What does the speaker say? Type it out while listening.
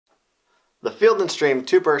The Field & Stream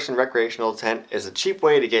 2-person recreational tent is a cheap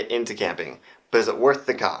way to get into camping, but is it worth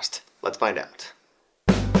the cost? Let's find out.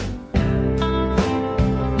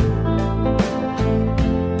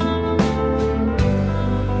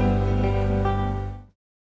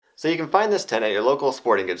 So you can find this tent at your local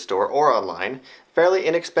sporting goods store or online. Fairly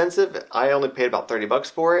inexpensive. I only paid about 30 bucks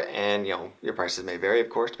for it, and your prices may vary, of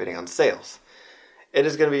course, depending on sales. It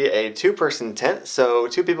is going to be a 2-person tent, so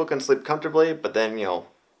 2 people can sleep comfortably, but then,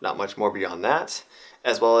 not much more beyond that,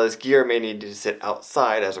 as well as gear may need to sit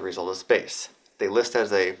outside as a result of space. They list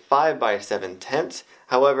as a 5x7 tent.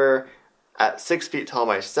 However, at 6 feet tall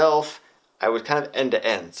myself, I was kind of end to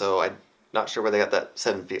end, so I'm not sure where they got that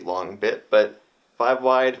 7 feet long bit, but 5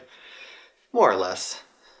 wide, more or less.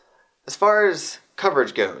 As far as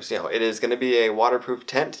coverage goes, it is going to be a waterproof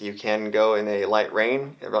tent. You can go in a light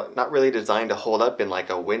rain. Not really designed to hold up in like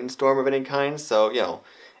a windstorm of any kind, so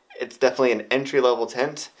it's definitely an entry-level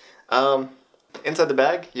tent. Inside the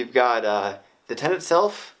bag, you've got the tent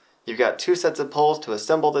itself. You've got 2 sets of poles to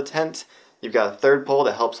assemble the tent. You've got a 3rd pole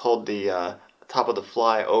that helps hold the top of the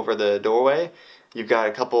fly over the doorway. You've got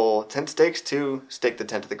a couple tent stakes to stake the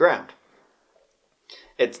tent to the ground.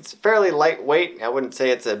 It's fairly lightweight. I wouldn't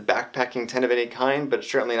say it's a backpacking tent of any kind, but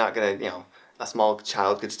it's certainly not going to, a small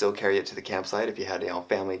child could still carry it to the campsite if you had,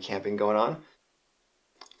 family camping going on.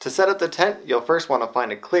 To set up the tent, you'll first want to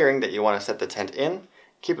find a clearing that you want to set the tent in.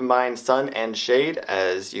 Keep in mind sun and shade,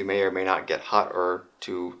 as you may or may not get hot or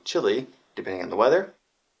too chilly, depending on the weather.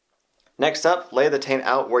 Next up, lay the tent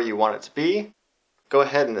out where you want it to be. Go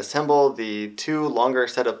ahead and assemble the 2 longer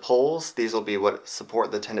set of poles. These will be what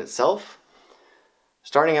support the tent itself.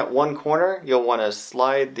 Starting at one corner, you'll want to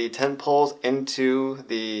slide the tent poles into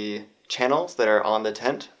the channels that are on the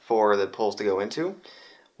tent for the poles to go into.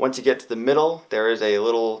 Once you get to the middle, there is a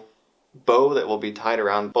little bow that will be tied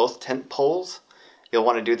around both tent poles. You'll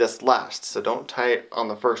want to do this last, so don't tie it on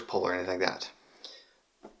the first pole or anything like that.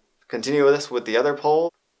 Continue this with the other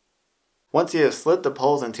pole. Once you have slid the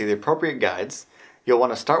poles into the appropriate guides, you'll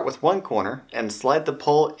want to start with one corner and slide the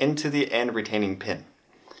pole into the end retaining pin.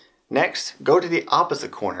 Next, go to the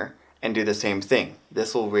opposite corner and do the same thing.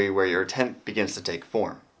 This will be where your tent begins to take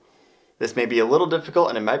form. This may be a little difficult,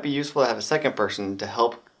 and it might be useful to have a second person to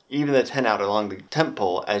help even the tent out along the tent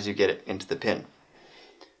pole as you get it into the pin.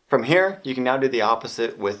 From here, you can now do the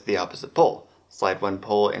opposite with the opposite pole. Slide one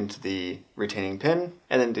pole into the retaining pin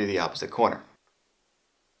and then do the opposite corner.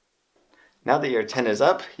 Now that your tent is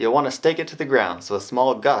up, you'll want to stake it to the ground so a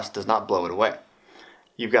small gust does not blow it away.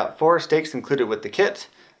 You've got 4 stakes included with the kit.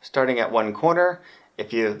 Starting at one corner,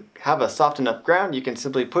 if you have a soft enough ground, you can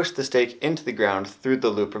simply push the stake into the ground through the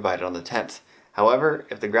loop provided on the tent. However,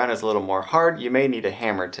 if the ground is a little more hard, you may need a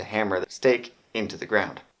hammer to hammer the stake into the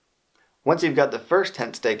ground. Once you've got the first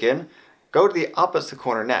tent stake in, go to the opposite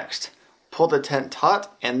corner next. Pull the tent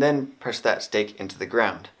taut and then press that stake into the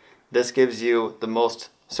ground. This gives you the most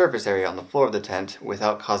surface area on the floor of the tent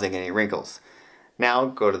without causing any wrinkles. Now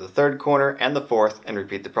go to the 3rd corner and the 4th and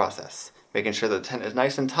repeat the process, making sure the tent is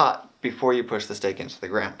nice and taut before you push the stake into the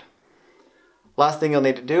ground. Last thing you'll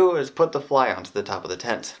need to do is put the fly onto the top of the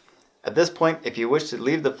tent. At this point, if you wish to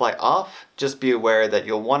leave the fly off, just be aware that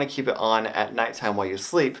you'll want to keep it on at nighttime while you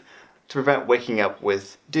sleep to prevent waking up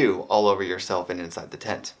with dew all over yourself and inside the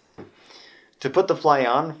tent. To put the fly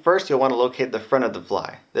on, first you'll want to locate the front of the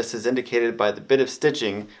fly. This is indicated by the bit of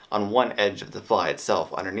stitching on one edge of the fly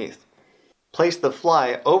itself underneath. Place the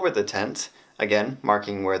fly over the tent, again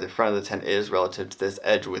marking where the front of the tent is relative to this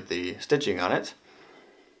edge with the stitching on it,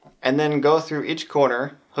 and then go through each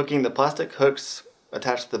corner, hooking the plastic hooks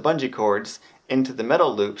attached to the bungee cords into the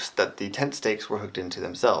metal loops that the tent stakes were hooked into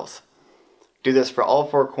themselves. Do this for all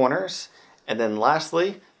 4 corners, and then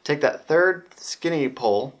lastly, take that 3rd skinny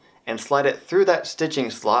pole and slide it through that stitching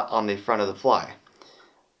slot on the front of the fly.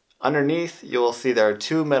 Underneath, you will see there are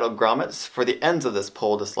 2 metal grommets for the ends of this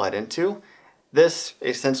pole to slide into. This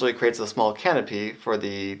essentially creates a small canopy for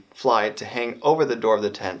the fly to hang over the door of the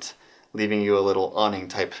tent, leaving you a little awning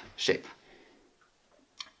type shape.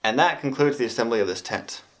 And that concludes the assembly of this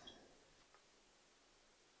tent.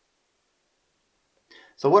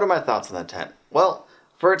 So what are my thoughts on the tent? Well,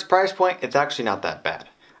 for its price point, it's actually not that bad.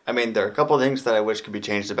 I mean, there are a couple of things that I wish could be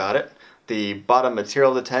changed about it. The bottom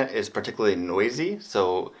material of the tent is particularly noisy,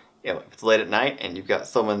 so if it's late at night and you've got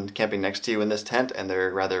someone camping next to you in this tent and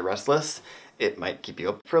they're rather restless, it might keep you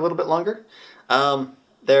up for a little bit longer.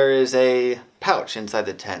 There is a pouch inside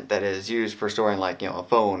the tent that is used for storing like, a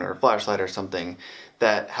phone or a flashlight or something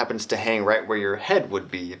that happens to hang right where your head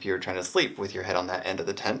would be if you were trying to sleep with your head on that end of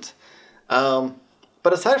the tent.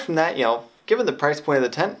 But aside from that, given the price point of the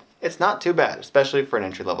tent, it's not too bad, especially for an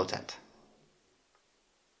entry-level tent.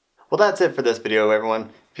 Well, that's it for this video,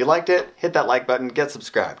 everyone. If you liked it, hit that like button, get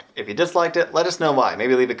subscribed. If you disliked it, let us know why.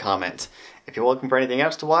 Maybe leave a comment. If you're looking for anything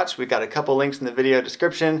else to watch, we've got a couple links in the video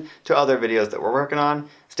description to other videos that we're working on.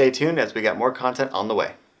 Stay tuned as we got more content on the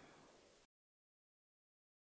way.